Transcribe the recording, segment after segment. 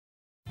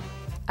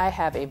I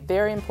have a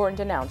very important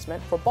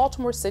announcement for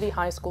Baltimore City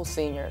High School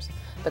seniors.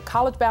 The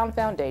College Bound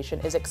Foundation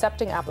is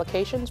accepting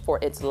applications for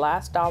its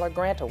Last Dollar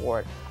Grant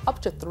Award,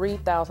 up to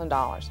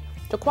 $3,000.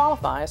 To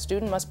qualify, a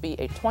student must be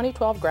a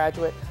 2012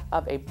 graduate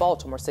of a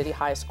Baltimore City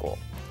high school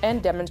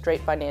and demonstrate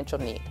financial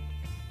need.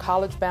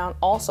 College Bound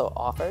also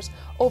offers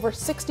over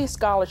 60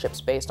 scholarships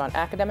based on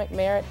academic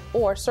merit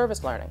or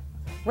service learning,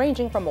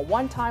 ranging from a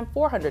one-time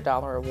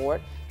 $400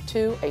 award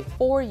to a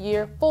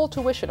 4-year full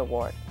tuition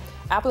award.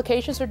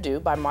 Applications are due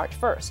by March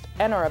 1st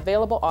and are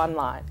available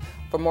online.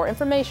 For more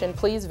information,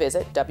 please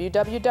visit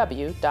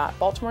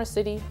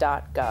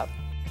www.baltimorecity.gov.